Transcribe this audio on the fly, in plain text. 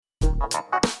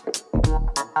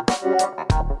Hi,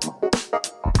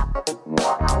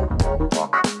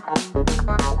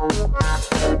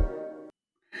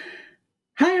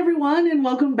 everyone, and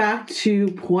welcome back to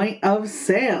Point of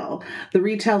Sale, the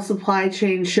retail supply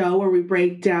chain show where we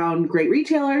break down great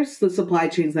retailers, the supply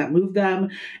chains that move them,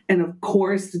 and of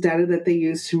course, the data that they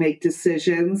use to make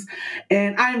decisions.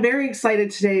 And I'm very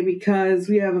excited today because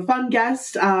we have a fun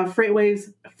guest,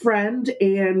 FreightWaves friend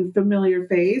and familiar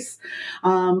face,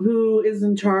 who is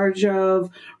in charge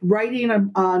of writing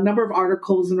a number of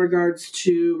articles in regards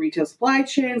to retail supply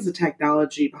chains, the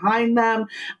technology behind them,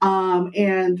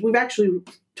 and we've actually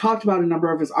talked about a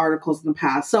number of his articles in the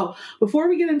past. So before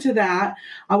we get into that,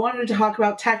 I wanted to talk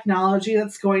about technology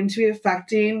that's going to be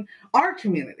affecting our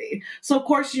community. So of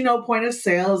course, you know, Point of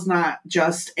Sale is not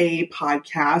just a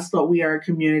podcast, but we are a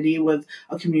community with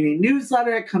a community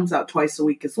newsletter. It comes out twice a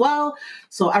week as well.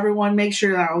 So everyone, make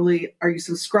sure not only are you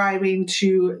subscribing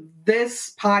to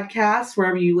this podcast,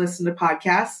 wherever you listen to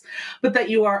podcasts, but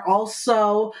that you are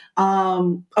also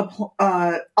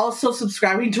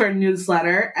subscribing to our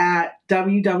newsletter at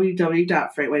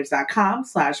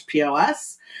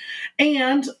www.freightwaves.com/POS.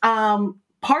 And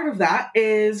part of that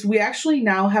is we actually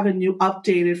now have a new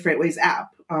updated FreightWaves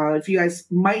app. If you guys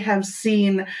might have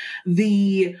seen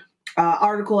the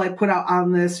article I put out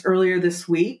on this earlier this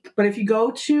week. But if you go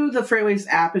to the FreightWaves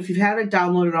app, if you haven't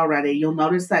downloaded already, you'll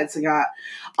notice that it's got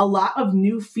a lot of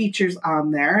new features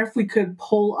on there. If we could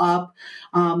pull up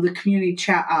the community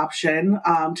chat option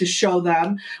to show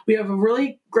them, we have a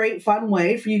really great, fun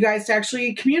way for you guys to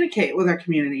actually communicate with our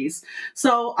communities.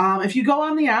 So if you go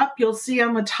on the app, you'll see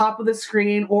on the top of the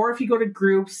screen, or if you go to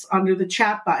groups under the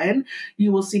chat button,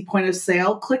 you will see Point of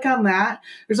Sale. Click on that.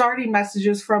 There's already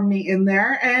messages from me in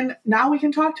there, and now we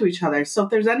can talk to each other. So if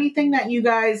there's anything that you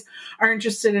guys are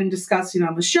interested in discussing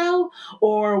on the show,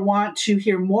 or want to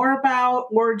hear more about,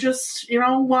 or just, you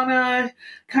know, want to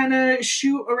kind of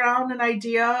shoot around an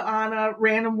idea on a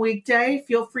random weekday,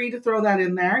 feel free to throw that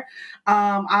in there.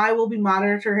 I will be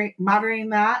monitoring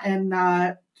that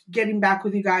and getting back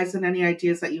with you guys on any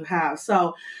ideas that you have.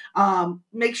 So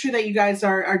make sure that you guys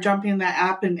are jumping in that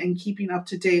app and keeping up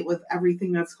to date with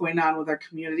everything that's going on with our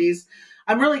communities.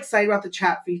 I'm really excited about the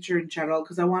chat feature in general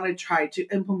because I want to try to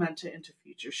implement it into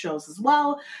future shows as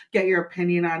well, get your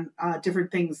opinion on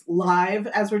different things live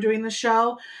as we're doing the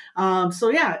show. So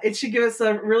yeah, it should give us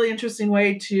a really interesting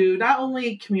way to not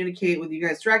only communicate with you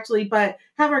guys directly, but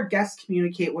have our guests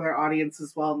communicate with our audience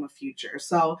as well in the future.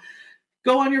 So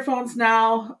go on your phones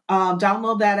now,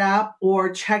 download that app,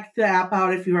 or check the app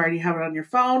out if you already have it on your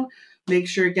phone. Make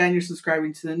sure, again, you're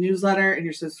subscribing to the newsletter and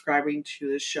you're subscribing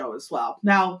to the show as well.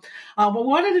 Now, we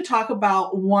wanted to talk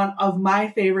about one of my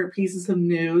favorite pieces of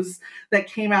news that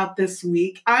came out this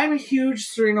week. I'm a huge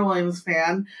Serena Williams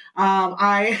fan.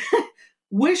 I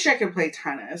wish I could play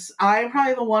tennis. I'm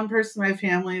probably the one person in my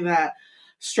family that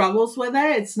struggles with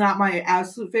it. It's not my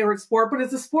absolute favorite sport, but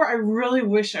it's a sport I really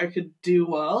wish I could do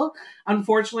well.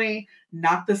 Unfortunately,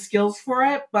 not the skills for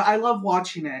it, but I love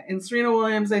watching it. And Serena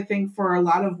Williams, I think for a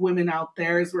lot of women out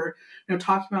there, as we're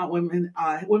talking about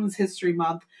Women's History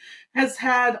Month, has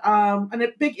had a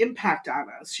big impact on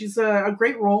us. She's a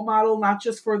great role model, not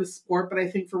just for the sport, but I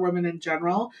think for women in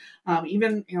general.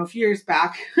 Even a few years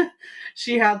back,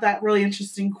 she had that really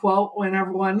interesting quote when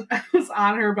everyone was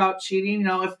on her about cheating.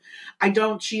 If I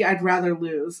don't cheat, I'd rather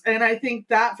lose. And I think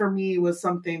that for me was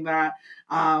something that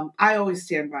I always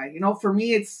stand by. For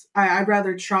me, I'd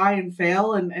rather try and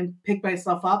fail and pick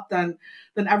myself up than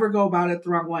ever go about it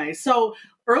the wrong way. So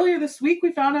earlier this week,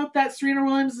 we found out that Serena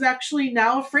Williams is actually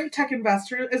now a freight tech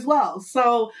investor as well.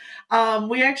 So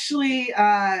we actually,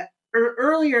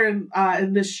 earlier in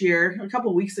this year, a couple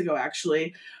of weeks ago,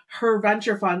 actually, her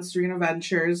venture fund, Serena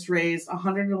Ventures, raised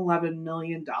 $111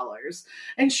 million.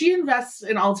 And she invests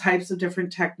in all types of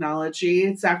different technology.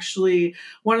 It's actually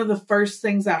one of the first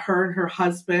things that her and her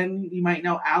husband, you might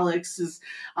know Alex, is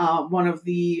one of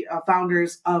the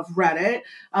founders of Reddit,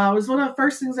 was one of the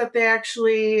first things that they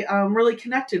actually really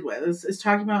connected with, is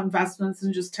talking about investments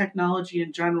and just technology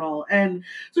in general. And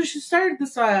so she started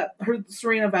this, her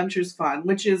Serena Ventures Fund,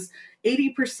 which is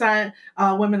 80%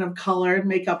 women of color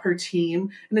make up her team,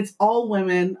 and it's all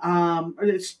women.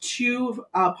 It's two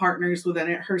partners within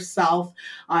it, herself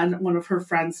and one of her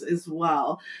friends as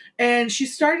well. And she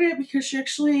started it because she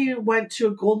actually went to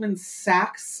a Goldman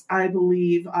Sachs, I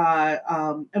believe,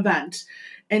 event.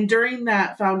 And during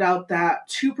that, found out that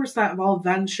 2% of all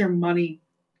venture money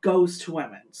goes to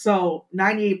women. So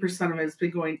 98% of it has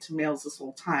been going to males this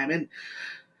whole time. And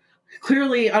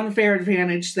clearly unfair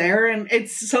advantage there, and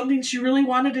it's something she really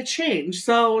wanted to change.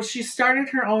 So she started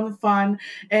her own fund,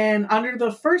 and under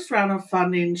the first round of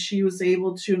funding, she was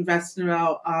able to invest in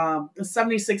about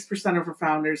 76% of her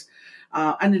founders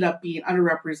ended up being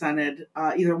underrepresented,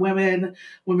 either women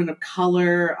of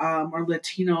color, or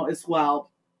Latino as well.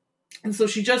 And so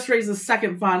she just raised a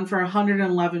second fund for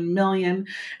 111 million.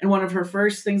 And one of her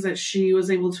first things that she was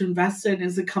able to invest in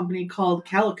is a company called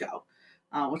Calico.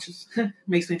 Which is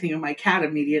makes me think of my cat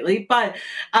immediately. But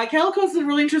Calico is a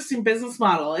really interesting business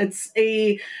model. It's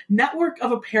a network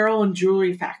of apparel and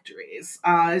jewelry factories.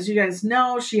 As you guys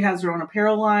know, she has her own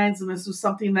apparel lines, and this was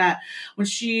something that when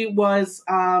she was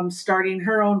starting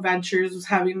her own ventures was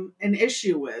having an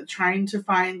issue with, trying to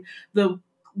find the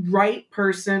right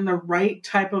person, the right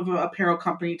type of apparel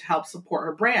company to help support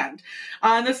her brand.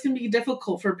 And this can be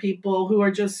difficult for people who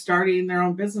are just starting their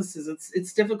own businesses.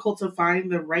 It's difficult to find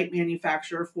the right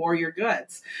manufacturer for your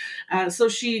goods. So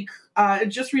she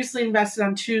just recently invested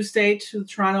on Tuesday to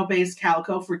Toronto-based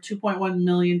Calico for $2.1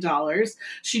 million.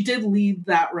 She did lead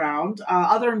that round.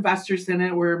 Other investors in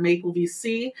it were Maple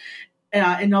VC,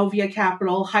 Innovia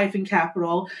Capital, Hyphen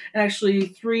Capital, and actually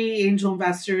 3 angel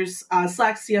investors,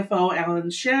 Slack CFO Alan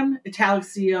Shim, Italic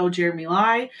CEO Jeremy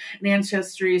Lai, and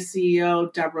Ancestry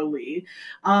CEO Deborah Lee.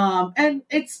 And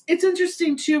it's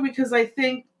interesting too, because I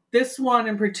think this one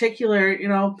in particular,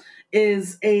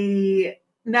 is a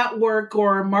network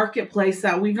or marketplace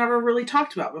that we've never really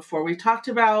talked about before. We've talked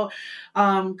about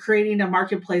creating a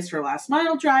marketplace for last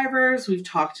mile drivers. We've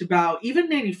talked about even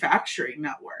manufacturing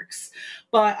networks.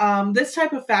 But this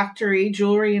type of factory,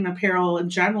 jewelry and apparel in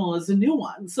general, is a new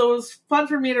one. So it was fun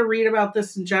for me to read about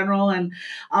this in general. And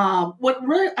what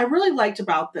I really liked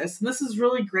about this, and this is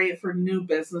really great for new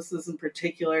businesses in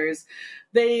particular, is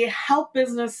they help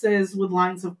businesses with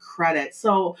lines of credit.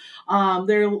 So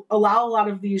they allow a lot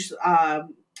of these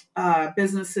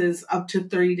businesses up to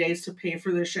 30 days to pay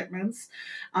for their shipments,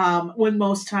 when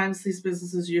most times these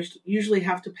businesses usually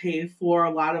have to pay for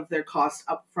a lot of their costs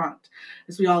up front.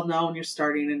 As we all know, when you're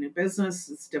starting a new business,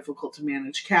 it's difficult to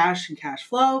manage cash and cash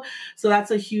flow. So that's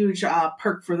a huge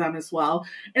perk for them as well.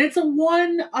 And it's a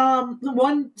one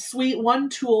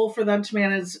tool for them to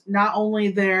manage not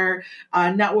only their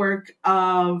network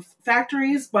of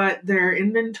factories, but their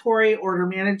inventory, order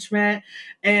management,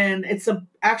 and it's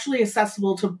actually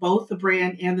accessible to both the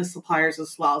brand and the suppliers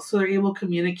as well. So they're able to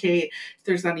communicate if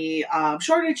there's any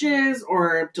shortages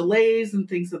or delays and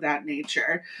things of that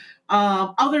nature.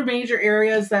 Other major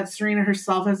areas that Serena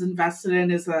herself has invested in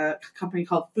is a company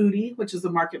called Foodie, which is a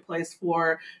marketplace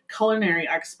for culinary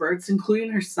experts,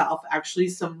 including herself. Actually,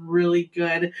 some really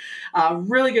good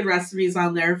recipes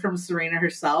on there from Serena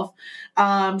herself.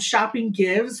 Shopping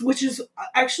Gives, which is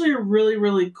actually a really,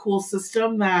 really cool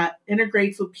system that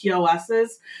integrates with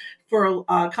POSs for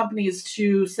companies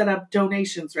to set up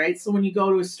donations, right? So when you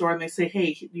go to a store and they say,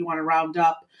 hey, you want to round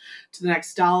up to the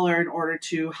next dollar in order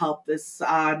to help this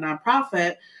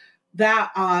nonprofit,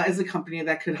 that is a company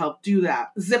that could help do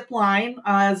that. Zipline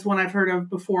is one I've heard of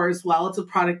before as well. It's a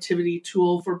productivity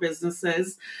tool for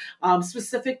businesses,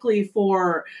 specifically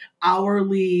for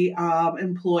hourly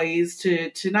employees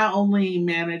to not only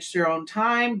manage their own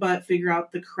time, but figure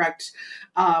out the correct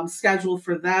schedule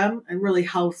for them, and really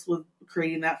helps with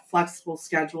creating that flexible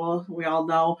schedule. We all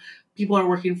know people are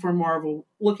looking for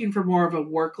more of a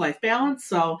work-life balance.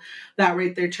 So that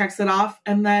right there checks it off.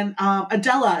 And then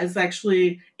Andela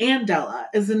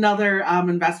is another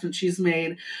investment she's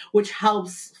made, which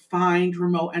helps find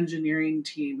remote engineering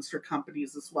teams for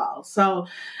companies as well. So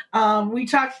we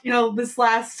talked, this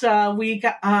last week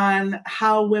on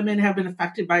how women have been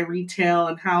affected by retail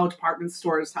and how department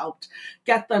stores helped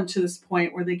get them to this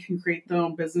point where they can create their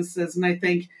own businesses. And I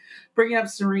think bringing up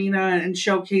Serena and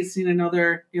showcasing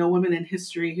another, woman in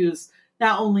history who's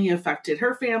not only affected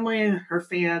her family, her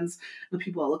fans, the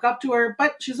people that look up to her,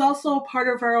 but she's also part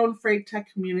of our own Freight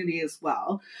Tech community as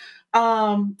well.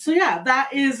 So yeah,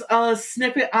 that is a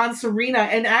snippet on Serena.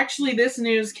 And actually this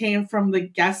news came from the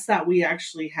guests that we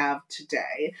actually have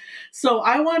today. So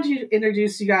I want to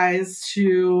introduce you guys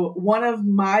to one of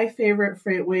my favorite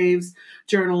FreightWaves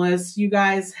journalists. You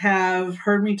guys have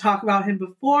heard me talk about him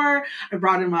before. I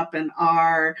brought him up in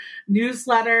our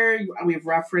newsletter. We've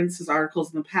referenced his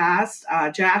articles in the past.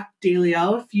 Jack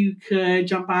Dalio, if you could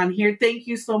jump on here. Thank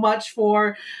you so much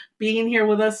for being here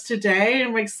with us today.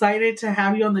 I'm excited to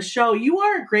have you on the show. You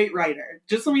are a great writer.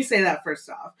 Just let me say that first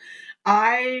off.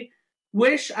 I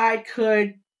wish I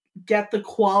could get the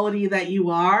quality that you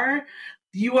are.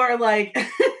 You are like,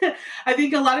 I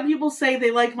think a lot of people say they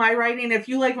like my writing. If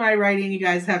you like my writing, you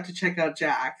guys have to check out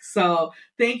Jack. So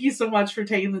thank you so much for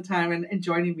taking the time and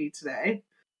joining me today.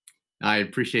 I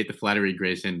appreciate the flattery,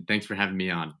 Grayson. Thanks for having me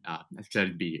on. I'm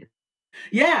excited to be here.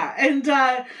 Yeah, and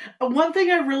one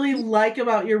thing I really like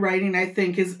about your writing, I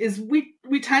think, is we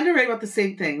tend to write about the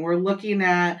same thing. We're looking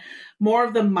at more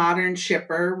of the modern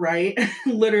shipper, right?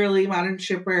 Literally modern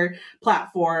shipper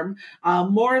platform,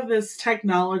 more of this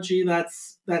technology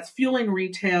that's fueling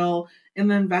retail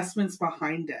and the investments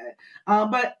behind it.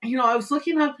 But I was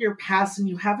looking up your past, and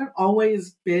you haven't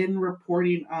always been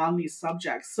reporting on these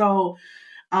subjects. So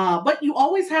but you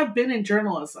always have been in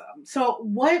journalism. So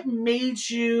what made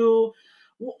you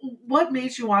want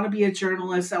to be a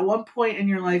journalist? At one point in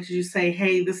your life did you say,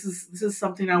 "Hey, this is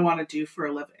something I want to do for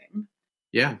a living"?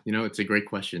 Yeah, it's a great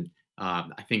question.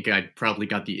 I think I probably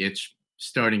got the itch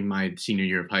starting my senior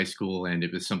year of high school, and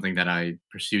it was something that I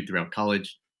pursued throughout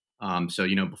college. So,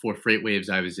 before Freight Waves,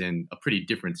 I was in a pretty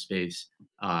different space.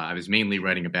 I was mainly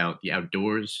writing about the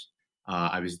outdoors.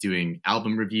 I was doing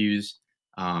album reviews.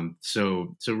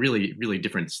 So really, really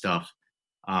different stuff.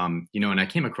 And I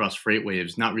came across Freight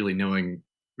Waves not really knowing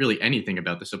really anything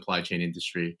about the supply chain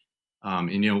industry.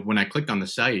 And when I clicked on the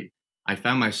site, I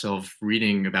found myself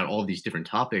reading about all these different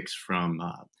topics from,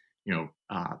 you know,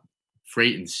 uh,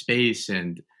 freight and space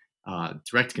and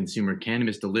direct consumer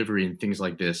cannabis delivery and things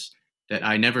like this that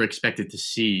I never expected to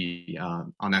see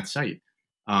on that site.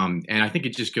 And I think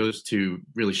it just goes to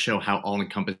really show how all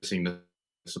encompassing the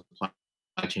supply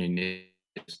chain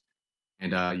is.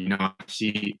 And,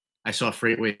 I saw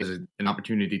Freightway as an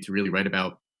opportunity to really write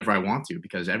about whatever I want to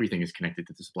because everything is connected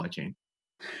to the supply chain.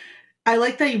 I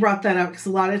like that you brought that up because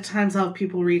a lot of times I'll have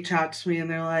people reach out to me and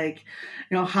they're like,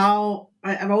 how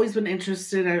I've always been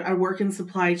interested. I work in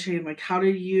supply chain. Like, how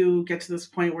did you get to this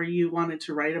point where you wanted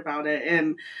to write about it?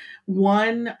 And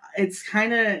one, it's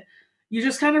kind of, you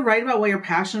just kind of write about what you're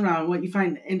passionate about and what you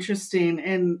find interesting.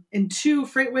 And two,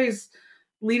 Freightways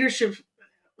leadership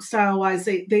style wise,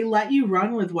 they let you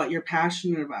run with what you're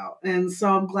passionate about. And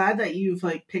so I'm glad that you've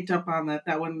like picked up on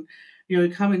that when you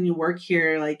come and you work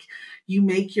here, like you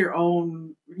make your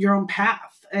own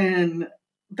path. And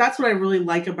that's what I really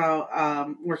like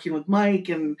about working with Mike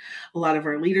and a lot of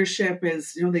our leadership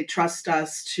is they trust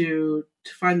us to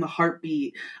find the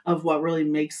heartbeat of what really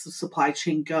makes the supply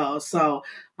chain go. So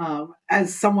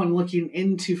as someone looking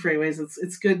into Freightways,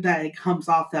 it's good that it comes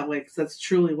off that way because that's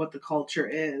truly what the culture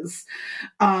is.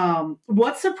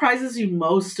 What surprises you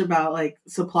most about like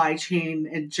supply chain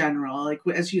in general? Like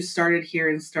as you started here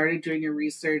and started doing your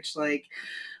research, like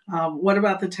what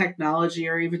about the technology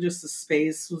or even just the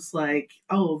space was like,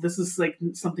 oh, this is like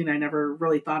something I never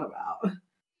really thought about?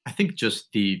 I think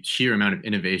just the sheer amount of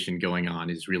innovation going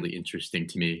on is really interesting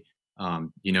to me.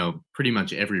 Pretty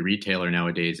much every retailer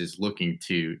nowadays is looking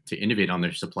to innovate on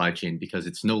their supply chain because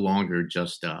it's no longer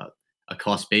just a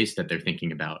cost base that they're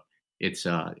thinking about. It's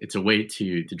a way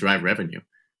to drive revenue.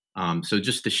 So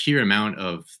just the sheer amount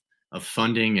of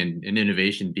funding and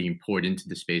innovation being poured into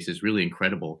the space is really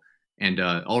incredible. And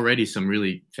already some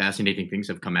really fascinating things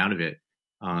have come out of it.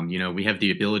 We have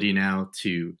the ability now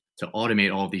to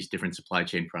automate all of these different supply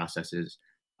chain processes,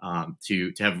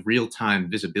 to have real time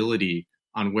visibility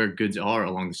on where goods are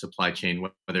along the supply chain,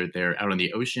 whether they're out on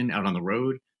the ocean, out on the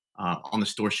road, on the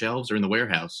store shelves, or in the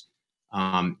warehouse.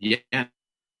 Yeah, and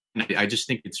I just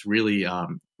think it's really,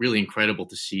 really incredible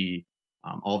to see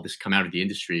all of this come out of the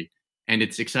industry. And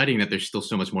it's exciting that there's still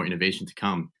so much more innovation to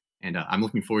come. And I'm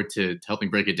looking forward to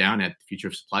helping break it down at the Future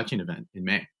of Supply Chain event in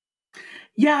May.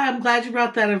 Yeah, I'm glad you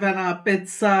brought that event up.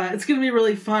 It's going to be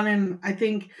really fun, and I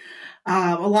think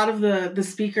a lot of the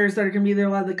speakers that are going to be there,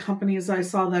 a lot of the companies I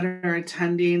saw that are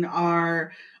attending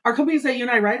are companies that you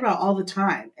and I write about all the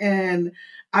time, and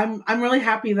I'm really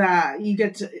happy that you're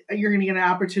going to get an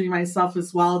opportunity myself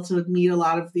as well to meet a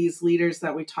lot of these leaders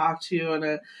that we talk to on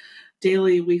a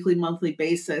daily, weekly, monthly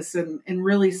basis and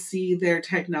really see their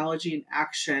technology in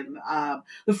action.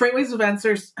 The Freightways events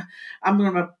I'm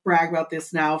going to brag about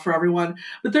this now for everyone,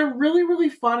 but they're really, really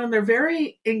fun and they're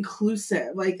very inclusive.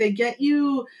 Like they get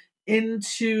you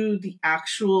into the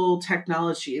actual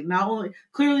technology. And not only,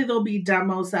 clearly there'll be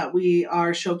demos that we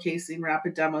are showcasing,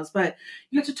 rapid demos, but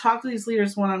you get to talk to these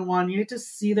leaders one-on-one. You get to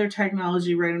see their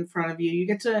technology right in front of you. You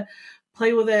get to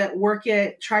play with it, work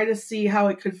it, try to see how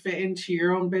it could fit into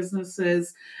your own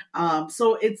businesses.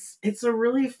 So it's a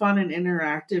really fun and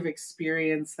interactive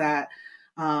experience that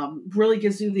really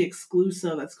gives you the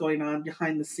exclusive that's going on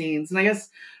behind the scenes. And I guess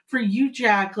for you,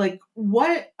 Jack, like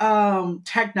what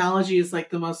technology is like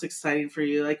the most exciting for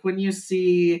you? Like when you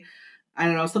see, I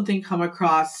don't know, something come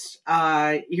across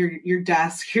your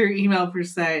desk, your email per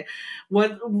se.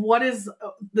 What is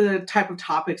the type of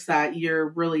topics that you're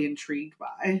really intrigued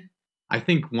by? I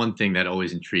think one thing that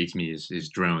always intrigues me is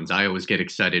drones. I always get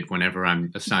excited whenever I'm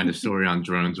assigned a story on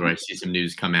drones or I see some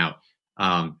news come out,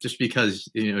 just because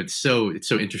it's so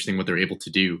interesting what they're able to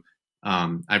do.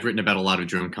 I've written about a lot of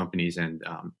drone companies and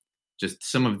just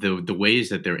some of the ways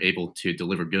that they're able to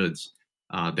deliver goods.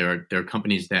 There are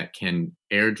companies that can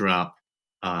airdrop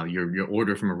your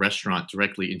order from a restaurant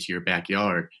directly into your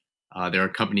backyard. There are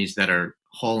companies that are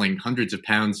hauling hundreds of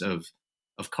pounds of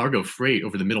cargo freight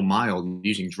over the middle mile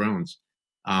using drones.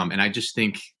 And I just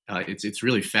think it's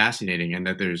really fascinating, and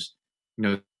that there's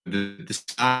the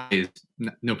sky is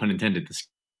no pun intended. The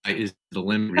sky is the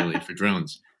limit really for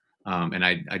drones, and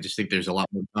I just think there's a lot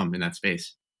more to come in that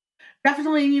space.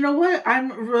 Definitely. And you know what?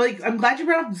 I'm glad you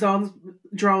brought up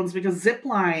drones because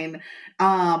Zipline,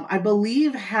 I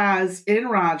believe has in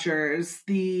Rogers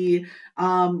the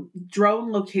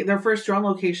their first drone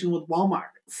location with Walmart.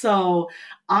 So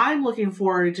I'm looking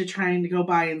forward to trying to go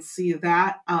by and see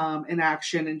that in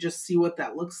action and just see what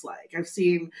that looks like. I've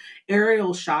seen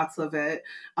aerial shots of it,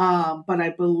 but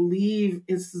I believe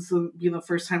this is the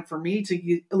first time for me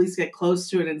to at least get close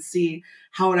to it and see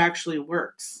how it actually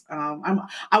works. I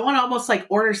want to almost like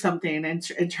order something and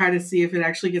try to see if it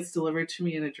actually gets delivered to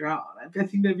me in a drone. I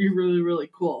think that'd be really, really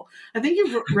cool. I think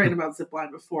you've written about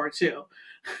Zipline before too.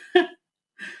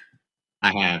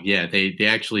 I have, yeah. They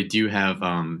actually do have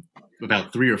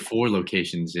about 3 or 4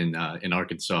 locations in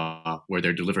Arkansas where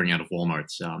they're delivering out of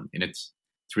WalMarts, and it's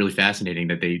really fascinating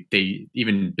that they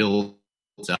even build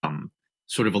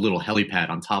sort of a little helipad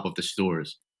on top of the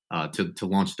stores to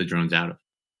launch the drones out of.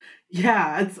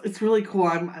 Yeah, it's really cool.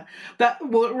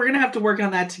 We're gonna have to work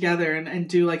on that together and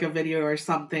do like a video or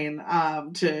something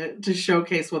to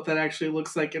showcase what that actually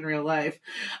looks like in real life.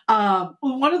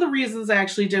 One of the reasons I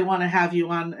actually did want to have you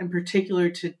on in particular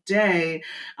today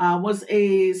was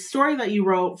a story that you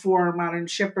wrote for Modern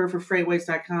Shipper for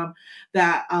Freightways.com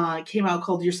that came out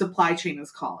called "Your Supply Chain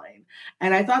is Calling,"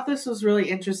 and I thought this was really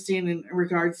interesting in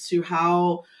regards to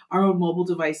how our own mobile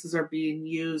devices are being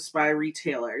used by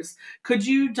retailers. Could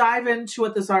you dive into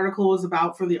what this article was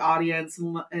about for the audience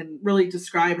and really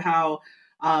describe how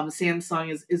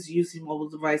Samsung is using mobile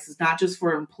devices, not just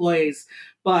for employees,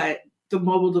 but the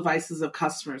mobile devices of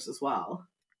customers as well?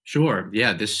 Sure.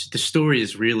 Yeah. This story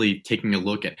is really taking a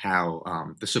look at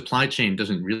how the supply chain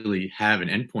doesn't really have an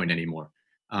endpoint anymore.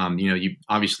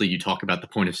 You talk about the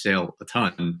point of sale a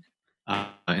ton.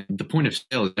 And the point of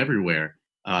sale is everywhere.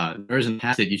 Whereas in the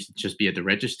past it used to just be at the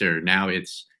register. Now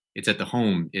it's at the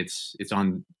home. It's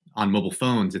on mobile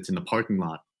phones. It's in the parking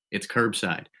lot. It's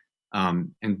curbside.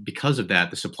 And because of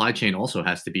that, the supply chain also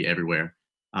has to be everywhere.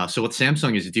 So what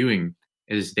Samsung is doing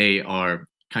is they are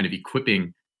kind of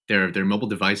equipping their mobile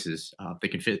devices. They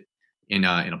can fit in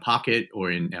a pocket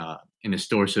or in a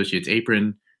store associate's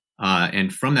apron,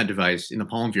 and from that device in the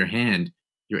palm of your hand,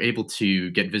 you're able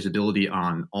to get visibility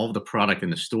on all of the product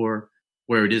in the store,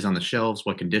 where it is on the shelves,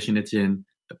 what condition it's in,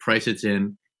 the price it's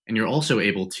in, and you're also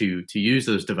able to use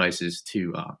those devices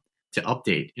to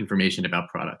update information about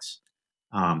products.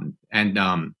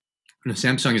 Samsung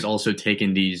has also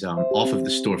taken these off of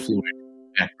the store floor,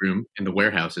 back room, and the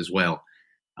warehouse as well,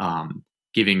 um,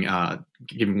 giving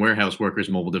warehouse workers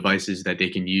mobile devices that they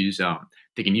can use.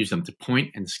 They can use them to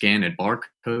point and scan at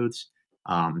barcodes,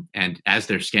 and as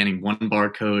they're scanning one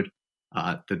barcode,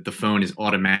 the phone is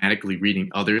automatically reading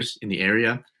others in the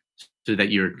area, so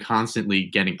that you're constantly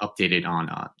getting updated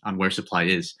on where supply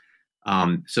is.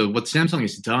 So what Samsung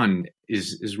has done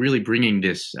is really bringing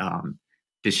this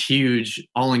huge,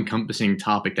 all-encompassing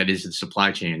topic that is the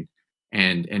supply chain,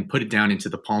 and put it down into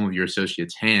the palm of your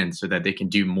associate's hand so that they can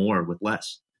do more with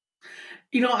less.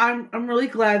 I'm really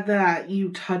glad that you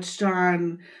touched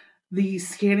on the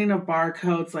scanning of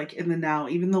barcodes like in the now,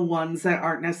 even the ones that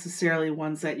aren't necessarily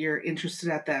ones that you're interested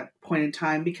at that point in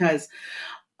time, because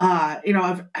I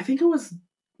think it was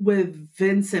with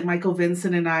Michael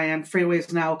Vincent and I on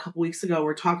Freightways Now a couple weeks ago,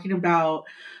 we're talking about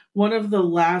one of the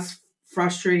last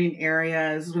frustrating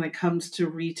areas when it comes to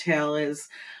retail is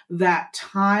that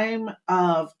time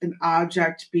of an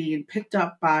object being picked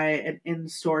up by an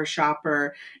in-store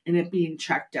shopper and it being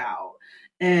checked out.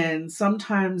 And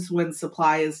sometimes when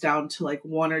supply is down to like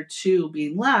one or two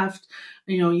being left,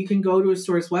 you can go to a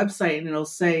store's website and it'll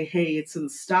say, hey, it's in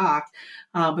stock.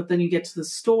 But then you get to the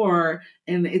store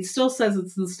and it still says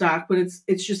it's in stock, but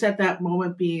it's just at that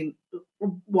moment being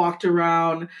walked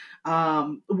around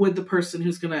with the person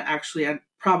who's going to actually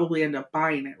probably end up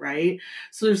buying it, right?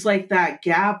 So there's like that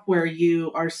gap where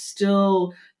you are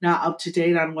still not up to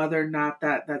date on whether or not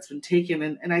that's been taken.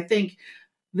 And I think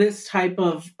this type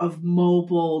of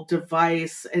mobile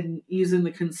device and using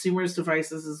the consumer's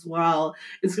devices as well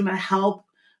is going to help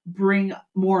bring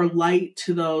more light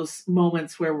to those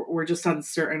moments where we're just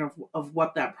uncertain of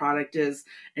what that product is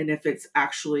and if it's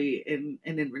actually in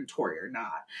inventory or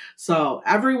not. So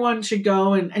everyone should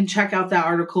go and check out that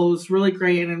article. It was really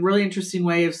great and a really interesting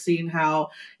way of seeing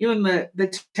how even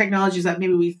the technologies that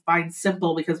maybe we find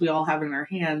simple because we all have it in our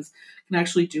hands can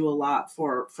actually do a lot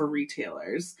for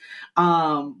retailers.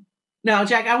 Now,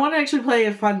 Jack, I want to actually play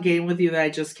a fun game with you that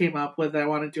I just came up with that I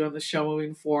want to do on the show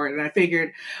moving forward. And I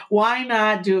figured, why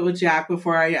not do it with Jack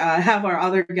before I have our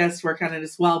other guests work on it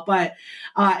as well? But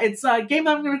it's a game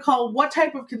that I'm going to call What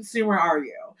Type of Consumer Are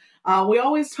You? We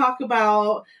always talk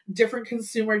about different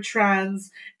consumer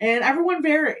trends, and everyone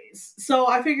varies. So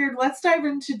I figured let's dive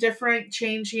into different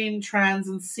changing trends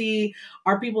and see,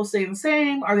 are people staying the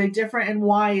same? Are they different? And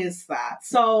why is that?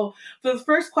 So for the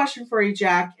first question for you,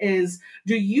 Jack, is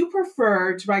do you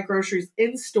prefer to buy groceries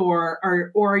in store,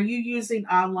 or are you using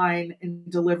online and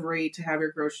delivery to have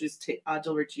your groceries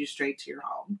delivered to you straight to your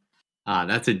home?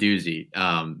 That's a doozy.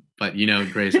 But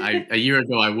Grace, a year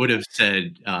ago I would have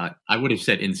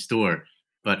said in store,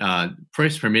 but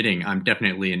price permitting, I'm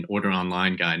definitely an order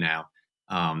online guy now.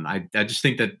 I just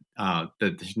think that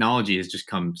the technology has just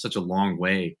come such a long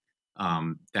way,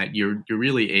 that you're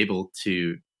really able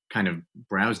to kind of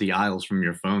browse the aisles from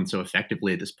your phone so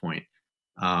effectively at this point.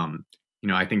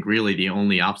 I think really the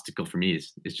only obstacle for me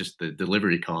is just the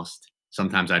delivery cost.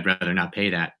 Sometimes I'd rather not pay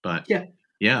that, but Yeah.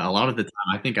 yeah, a lot of the time,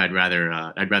 I think I'd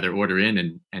rather order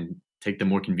in and take the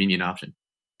more convenient option.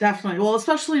 Definitely. Well,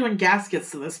 especially when gas gets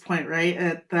to this point,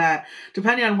 right? That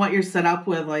depending on what you're set up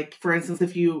with, like for instance,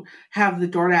 if you have the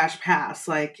DoorDash pass,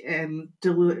 like and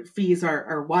fees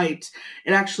are wiped,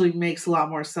 it actually makes a lot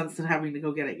more sense than having to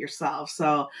go get it yourself.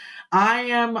 So, I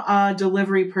am a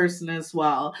delivery person as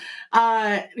well.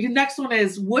 The next one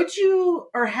is: would you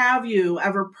or have you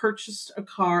ever purchased a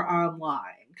car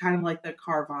online, kind of like the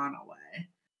Carvana way?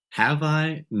 Have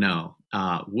I? No.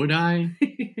 Would I?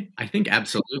 I think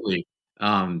absolutely.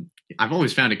 Um, I've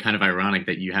always found it kind of ironic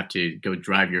that you have to go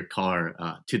drive your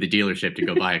car to the dealership to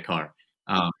go buy a car.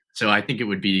 So I think it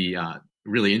would be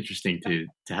really interesting to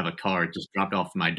have a car just dropped off my